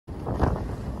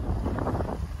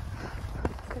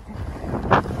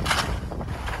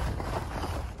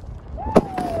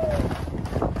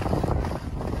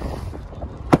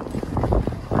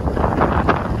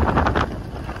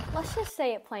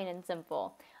say it plain and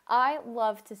simple. I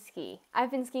love to ski.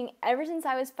 I've been skiing ever since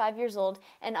I was 5 years old,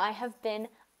 and I have been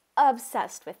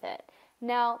obsessed with it.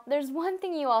 Now, there's one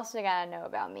thing you also gotta know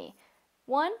about me.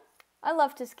 1, I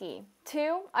love to ski.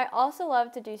 2, I also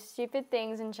love to do stupid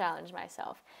things and challenge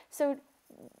myself. So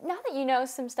now that you know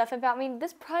some stuff about me,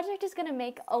 this project is gonna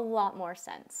make a lot more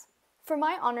sense. For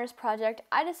my honors project,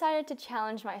 I decided to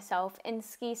challenge myself and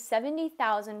ski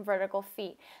 70,000 vertical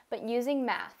feet, but using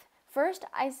math. First,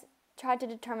 I tried to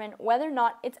determine whether or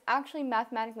not it's actually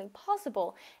mathematically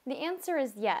possible. The answer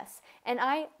is yes, and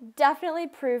I definitely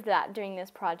proved that during this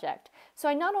project. So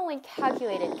I not only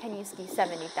calculated can you ski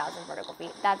 70,000 vertical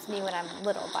feet, that's me when I'm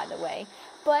little, by the way,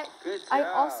 but I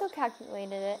also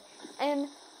calculated it and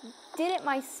did it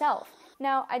myself.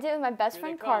 Now, I did it with my best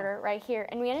friend Carter right here,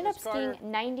 and we ended up skiing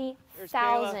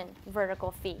 90,000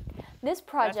 vertical feet. This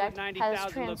project has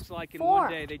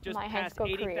transformed my high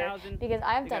school career because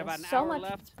I've done so much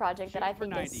of this project that I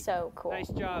think is so cool.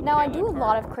 Now, I do a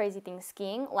lot of crazy things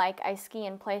skiing, like I ski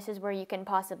in places where you can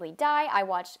possibly die, I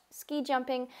watch ski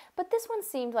jumping, but this one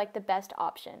seemed like the best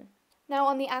option. Now,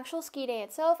 on the actual ski day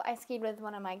itself, I skied with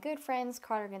one of my good friends,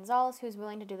 Carter Gonzalez, who's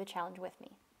willing to do the challenge with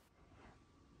me.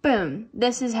 Boom,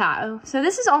 this is how. So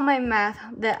this is all my math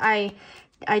that I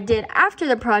did after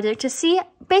the project to see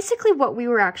basically what we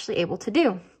were actually able to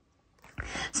do.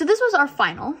 So this was our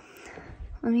final.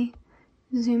 Let me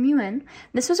zoom you in.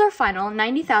 This was our final,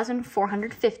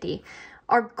 90,450.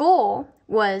 Our goal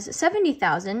was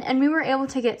 70,000, and we were able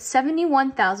to get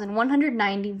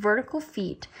 71,190 vertical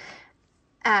feet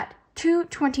at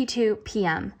 2:22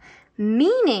 p.m.,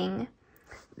 meaning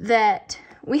that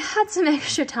we had some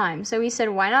extra time, so we said,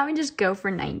 why not we just go for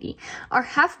 90? Our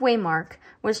halfway mark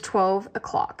was 12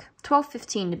 o'clock,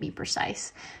 12:15 to be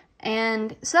precise.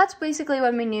 And so that's basically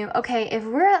when we knew, okay, if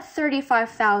we're at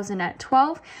 35,000 at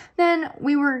 12, then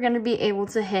we were going to be able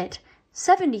to hit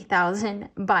 70,000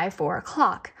 by 4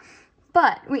 o'clock.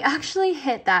 But we actually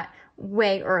hit that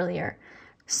way earlier.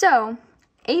 So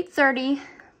 8:30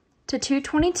 to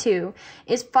 2:22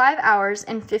 is 5 hours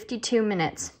and 52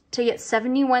 minutes. To get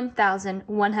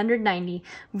 71,190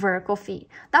 vertical feet.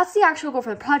 That's the actual goal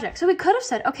for the project. So we could have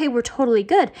said, okay, we're totally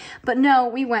good. But no,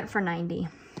 we went for 90.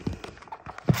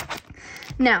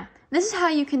 Now, this is how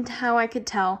I could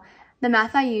tell the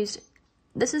math I used.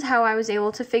 This is how I was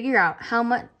able to figure out how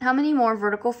many more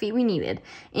vertical feet we needed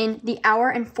in the hour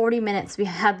and 40 minutes we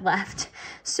had left.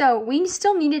 So we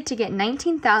still needed to get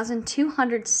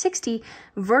 19,260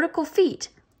 vertical feet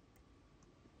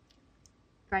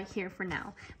right here for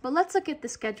now. But let's look at the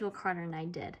schedule Carter and I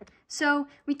did. So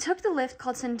we took the lift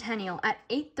called Centennial at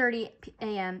 8:30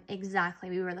 a.m. exactly.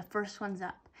 We were the first ones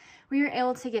up. We were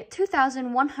able to get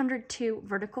 2,102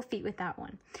 vertical feet with that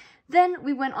one. Then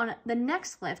we went on the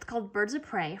next lift called Birds of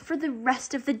Prey for the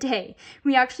rest of the day.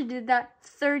 We actually did that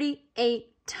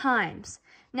 38 times.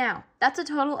 Now, that's a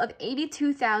total of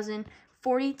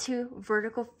 82,042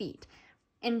 vertical feet.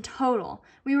 In total,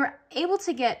 we were able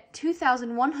to get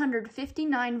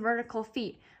 2,159 vertical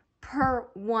feet per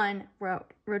one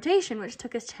rotation, which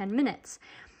took us 10 minutes.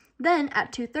 Then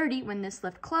at 2:30, when this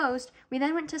lift closed, we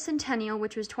then went to Centennial,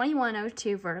 which was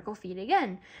 2,102 vertical feet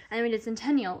again. And then we did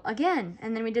Centennial again,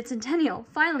 and then we did Centennial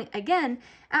finally again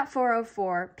at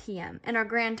 4:04 p.m. And our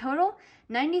grand total,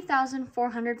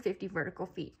 90,450 vertical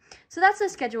feet. So that's the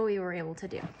schedule we were able to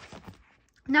do.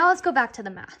 Now let's go back to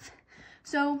the math.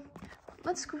 So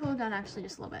let's scroll down actually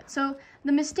just a little bit. So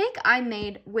the mistake I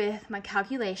made with my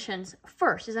calculations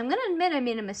first is I'm going to admit I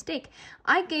made a mistake.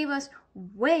 I gave us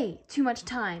way too much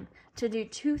time to do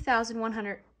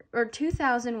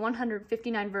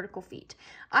 2,159 vertical feet.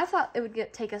 I thought it would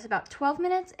take us about 12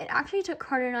 minutes. It actually took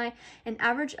Carter and I an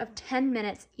average of 10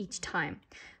 minutes each time.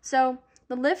 So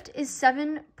the lift is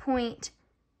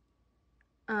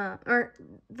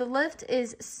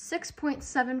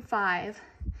 6.75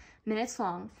 minutes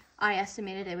long. I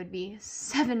estimated it would be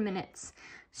 7 minutes.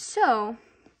 So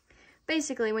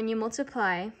basically when you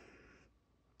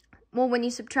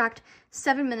subtract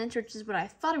 7 minutes, which is what I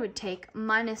thought it would take,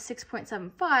 minus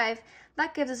 6.75,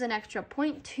 that gives us an extra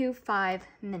 0.25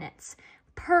 minutes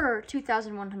per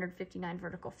 2,159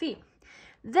 vertical feet.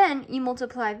 Then you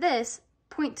multiply this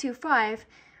 0.25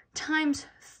 times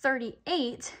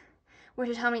 38, which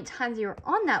is how many times you were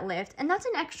on that lift, and that's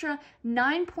an extra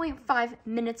 9.5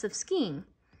 minutes of skiing.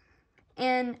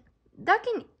 And that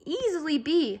can easily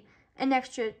be an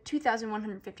extra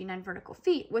 2,159 vertical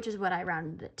feet, which is what I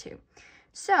rounded it to.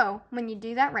 So when you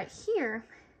do that right here,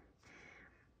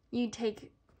 you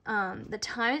take the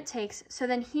time it takes. So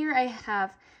then here I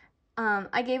have,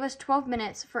 I gave us 12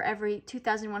 minutes for every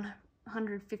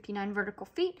 2,159 vertical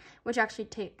feet, which actually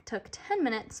took 10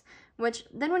 minutes which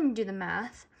then when you do the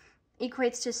math,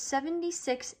 equates to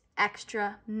 76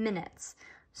 extra minutes.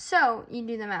 So you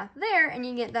do the math there and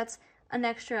you get that's an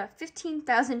extra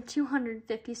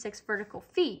 15,256 vertical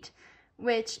feet,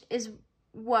 which is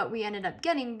what we ended up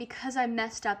getting because I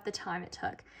messed up the time it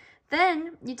took.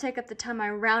 Then you take up the time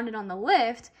I rounded on the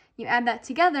lift, you add that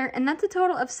together, and that's a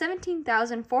total of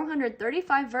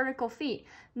 17,435 vertical feet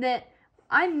that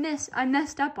I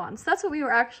messed up on. So that's what we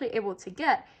were actually able to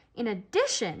get in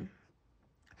addition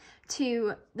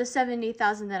to the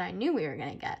 70,000 that I knew we were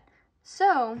going to get.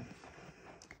 So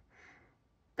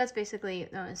that's basically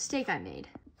the mistake I made.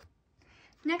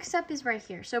 Next up is right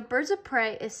here. So birds of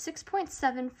prey is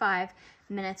 6.75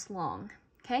 minutes long,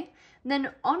 okay?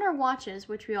 Then on our watches,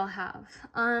 which we all have,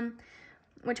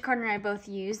 which Carter and I both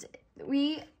use,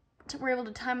 we were able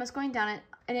to time us going down it,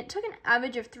 and it took an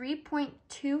average of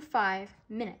 3.25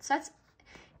 minutes. That's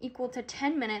equal to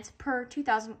 10 minutes per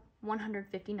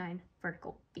 2,159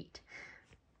 vertical feet.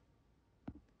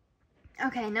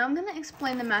 Okay, now I'm going to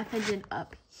explain the math I did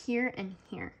up here and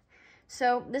here.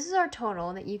 So this is our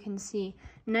total that you can see,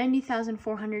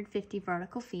 90,450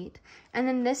 vertical feet. And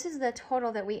then this is the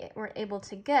total that we were able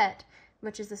to get,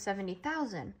 which is the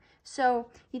 70,000. So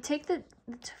you take the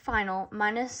final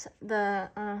minus the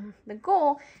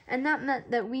goal, and that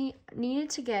meant that we needed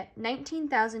to get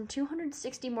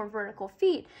 19,260 more vertical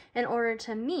feet in order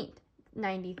to meet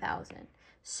 90,000.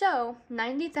 So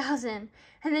 90,000,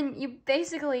 and then you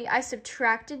basically, I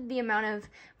subtracted the amount of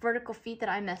vertical feet that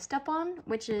I messed up on,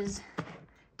 which is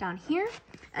down here,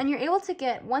 and you're able to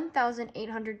get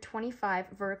 1,825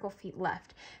 vertical feet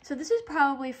left. So this is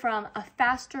probably from a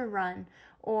faster run,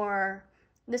 or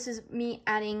this is me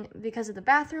adding because of the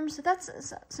bathroom. So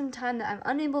that's some time that I'm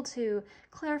unable to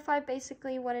clarify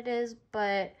basically what it is,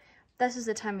 but this is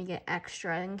the time you get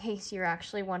extra in case you're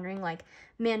actually wondering, like,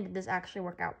 man, did this actually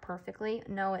work out perfectly?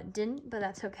 No, it didn't, but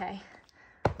that's okay.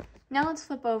 Now let's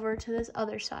flip over to this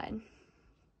other side.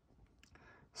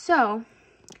 So,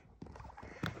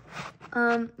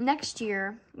 next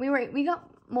year, we got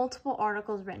multiple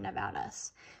articles written about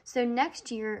us. So next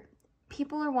year,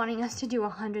 people are wanting us to do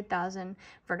 100,000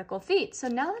 vertical feet. So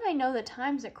now that I know the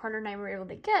times that Carter and I were able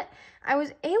to get, I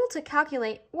was able to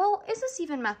calculate, well, is this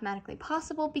even mathematically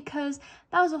possible? Because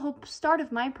that was the whole start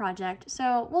of my project.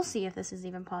 So we'll see if this is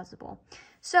even possible.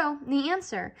 So the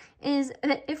answer is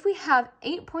that if we have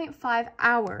 8.5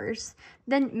 hours,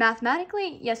 then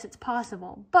mathematically, yes, it's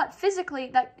possible. But physically,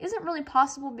 that isn't really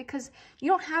possible because you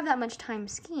don't have that much time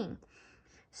skiing.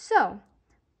 So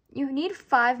you need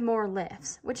 5 more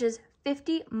lifts, which is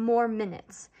 50 more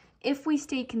minutes if we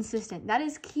stay consistent. That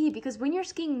is key because when you're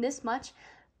skiing this much,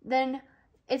 then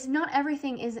it's not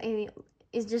everything is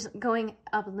just going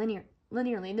up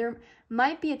linearly. There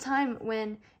might be a time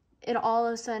when it all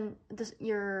of a sudden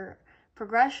your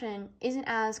progression isn't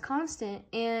as constant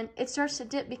and it starts to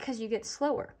dip because you get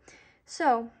slower.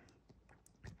 So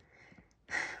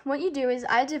what you do is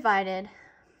I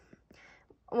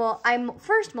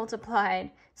first multiplied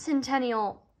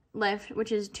centennial lift,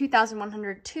 which is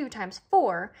 2,102 times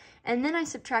 4, and then I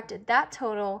subtracted that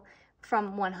total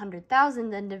from 100,000,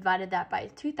 then divided that by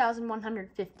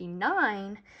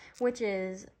 2,159, which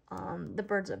is the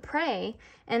birds of prey,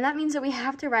 and that means that we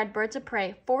have to ride birds of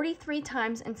prey 43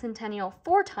 times and centennial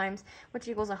 4 times, which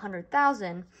equals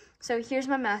 100,000. So here's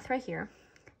my math right here.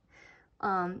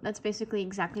 That's basically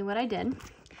exactly what I did.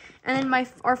 And then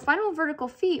our final vertical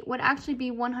feet would actually be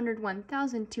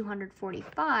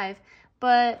 101,245,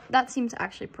 but that seems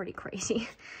actually pretty crazy.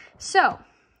 So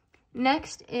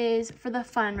next is for the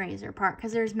fundraiser part,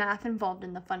 because there's math involved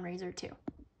in the fundraiser too.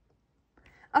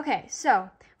 Okay, so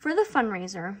for the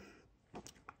fundraiser,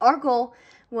 our goal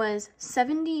was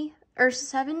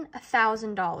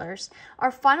 $7,000.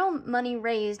 Our final money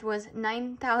raised was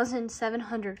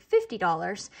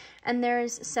 $9,750, and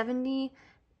there's this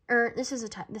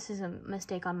is a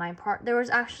mistake on my part. There was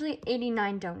actually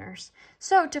 89 donors.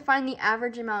 So to find the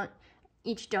average amount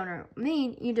each donor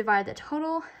made, you divide the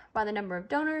total by the number of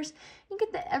donors. You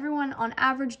get that everyone on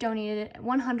average donated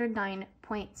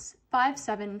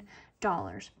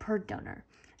 $109.57 per donor.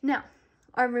 Now,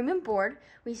 our room and board,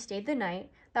 we stayed the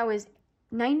night. That was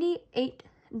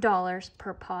 $98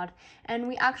 per pod, and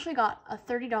we actually got a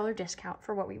 $30 discount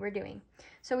for what we were doing.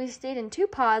 So we stayed in 2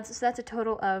 pods, so that's a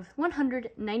total of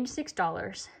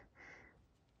 $196.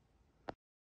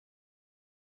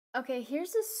 Okay,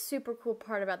 here's the super cool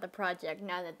part about the project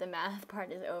now that the math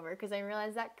part is over, because I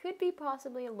realized that could be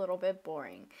possibly a little bit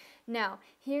boring. Now,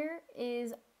 here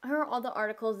are all the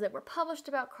articles that were published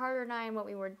about Carter and I and what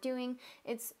we were doing.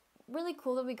 It's really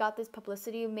cool that we got this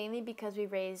publicity, mainly because we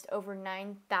raised over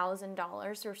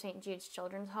 $9,000 for St. Jude's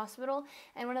Children's Hospital.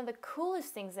 And one of the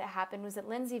coolest things that happened was that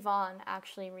Lindsey Vaughn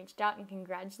actually reached out and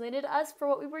congratulated us for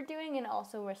what we were doing and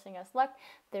also wishing us luck.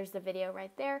 There's the video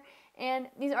right there. And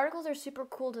these articles are super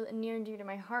cool and near and dear to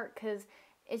my heart because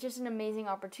it's just an amazing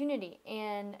opportunity.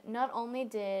 And not only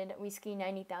did we ski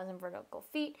 90,000 vertical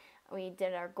feet, we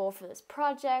did our goal for this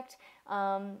project.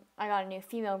 I got a new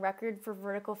female record for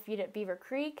vertical feet at Beaver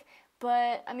Creek.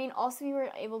 But, I mean, also we were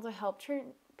able to help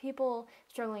people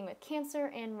struggling with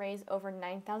cancer and raise over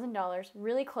 $9,000,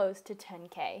 really close to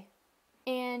 $10K.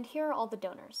 And here are all the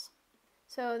donors.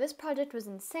 So this project was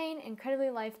insane, incredibly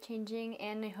life-changing,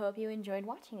 and I hope you enjoyed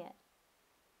watching it.